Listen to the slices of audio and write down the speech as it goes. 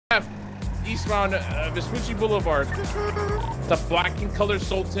eastbound Vespucci Boulevard. The black and colored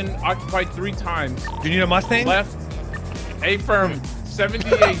Sultan occupied 3 times. Do you need a Mustang? Left. A-firm.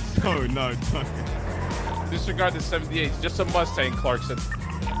 78. Oh, no. Disregard the 78. Just a Mustang, Clarkson.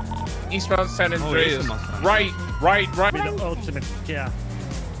 Eastbound San Andreas. Right. The ultimate, yeah.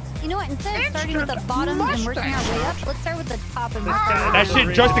 You know what? Instead of starting with the bottom and working our way up, let's start with the top and work our way That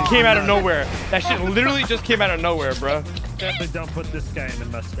shit just came out of nowhere. That shit literally just came out of nowhere, bro. Definitely don't put this guy in the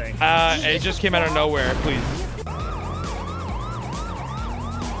Mustang. It just came out of nowhere, please.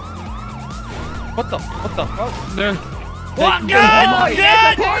 What the fuck? What?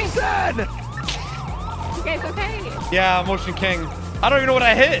 Clarkson! You guys okay? Yeah, Motion King. I don't even know what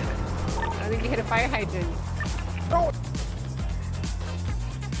I hit. I think you hit a fire hydrant. Oh.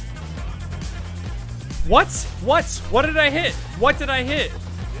 What? What did I hit? What did I hit?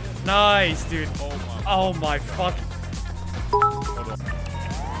 Nice, dude. Oh my fuck.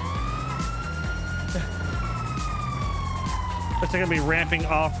 Looks like I'm gonna be ramping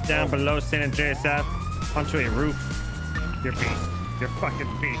off down below San Andreas Ave onto a roof. You're beast. You're fucking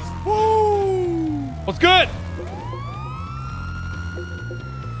beast. Woo! What's good?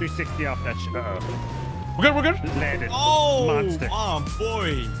 360 off that shit. Uh-oh. We're good? Landed. Oh, monster. Oh,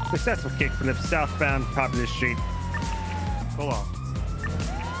 boy. Successful kickflip southbound top of the street. Hold on.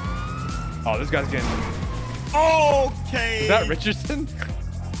 Oh, this guy's getting... Okay. Is that Richardson?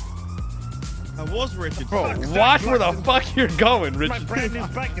 That was Richardson. Bro, watch where the fuck you're going, My Richardson. brand new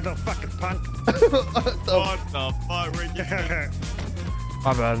bike, you little fucking punk. What the fuck, Richardson?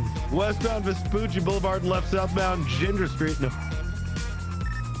 My bad. Westbound Vespucci Boulevard, left southbound Ginger Street. No.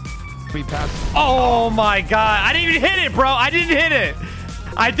 We passed. Oh my god. I didn't even hit it, bro. I didn't hit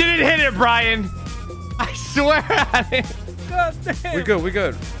it, Brian. I swear I didn't. God damn. We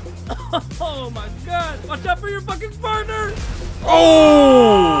good. Oh my god. Watch out for your fucking partner.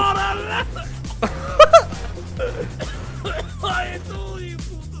 Oh! I told you.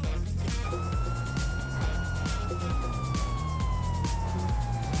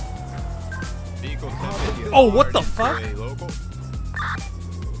 Oh, what the fuck?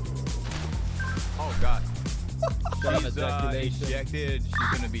 Oh god. She's ejected.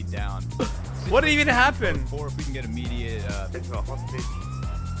 She's gonna be down. What even happened? Or if we can get immediate I make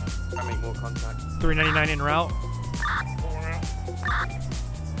more contact. 399 en route.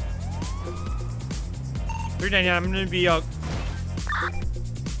 399. I'm gonna be 10-9.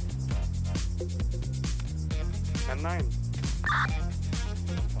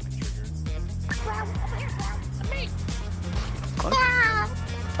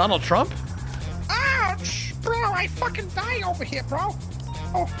 Donald Trump? Ouch! Bro, I fucking die over here, bro.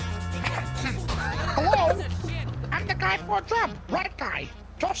 Oh. Hello? I'm the guy for a job. Right guy.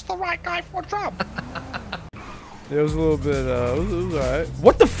 Just the right guy for a job. It was a little bit, it was alright.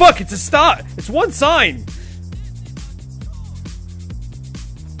 What the fuck? It's a stop. It's one sign.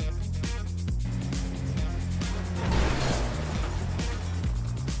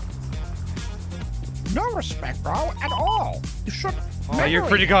 No respect, bro, at all. You should. Oh, you're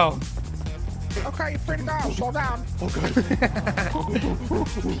free to go. Okay, you're free to go. Slow down. Oh, good. Oh,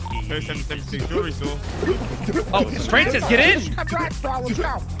 Oh, straight says get in. Come right, bro. Let's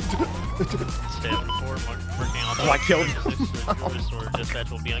go. Oh, I killed him.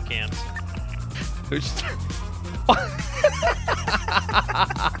 Dispatch will be on cams.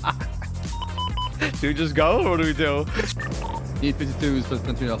 Do we just go, or what do we do? Need 52 is supposed to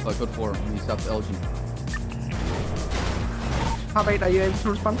continue off code 4 when you stop the LG. How about are you able to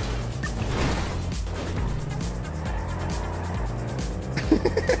respond?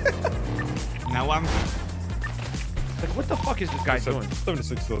 Now I'm. Like, what the fuck is this guy doing?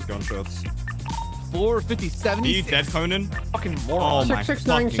 76 those gunshots. 457. Are you dead, Conan? Fucking moron. Oh my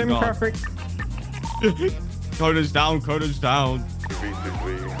 669 fucking semi god. traffic. Conan's down. Conan's down.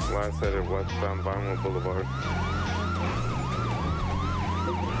 V2V, last side of westbound Vinewood Boulevard.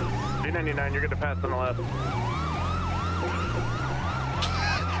 399, you're gonna pass on the left.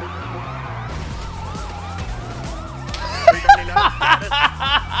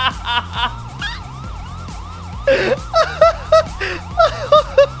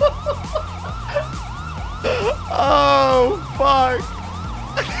 Oh, fuck.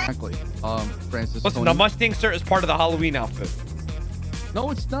 Exactly. Francis. Listen, Tony. the Mustang shirt is part of the Halloween outfit.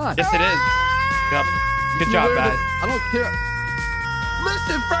 No, it's not. Yes, it is. Yep. Good job, guys. I don't care.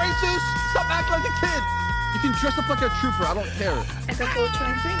 Listen, Francis, stop acting like a kid. You can dress up like a trooper. I don't care. I got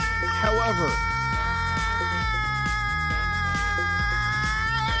 423. However,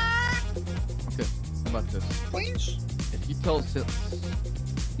 okay, how about this? Please? If you tell,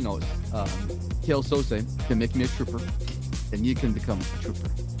 Kale Sose to make me a trooper, then you can become a trooper.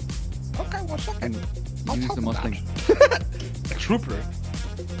 Okay, 1 second. I'll Use tell the them Mustang. A trooper?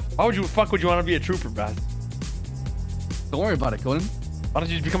 Why would you want to be a trooper, Bass? Don't worry about it, Conan. Why don't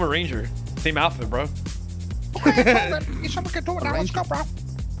you just become a ranger? Same outfit, bro. Okay, well, then, someone can do it now. Let's go, bro.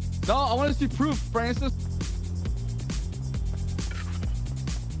 No, I want to see proof, Francis.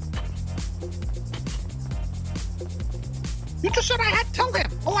 You just said I had to tell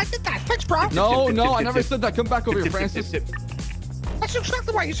him. Oh, I did that. Thanks, bro. No, I never said that. Come back over here, Francis. That's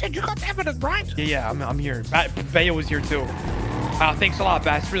exactly what you said. You got the evidence, right? Yeah, I'm here. Bayo was here too. Thanks a lot,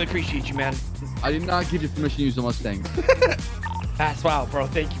 Bass. Really appreciate you, man. I did not give you permission to use the Mustang. Bass, wow, bro.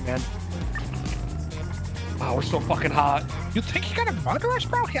 Thank you, man. Wow, we're so fucking hot. You think you're gonna murder us,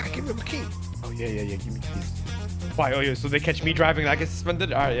 bro? Here, give me the key. Oh, yeah. Give me keys. Why? Oh, yeah. So they catch me driving and I get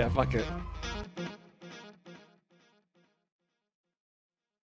suspended? All right, yeah, fuck it.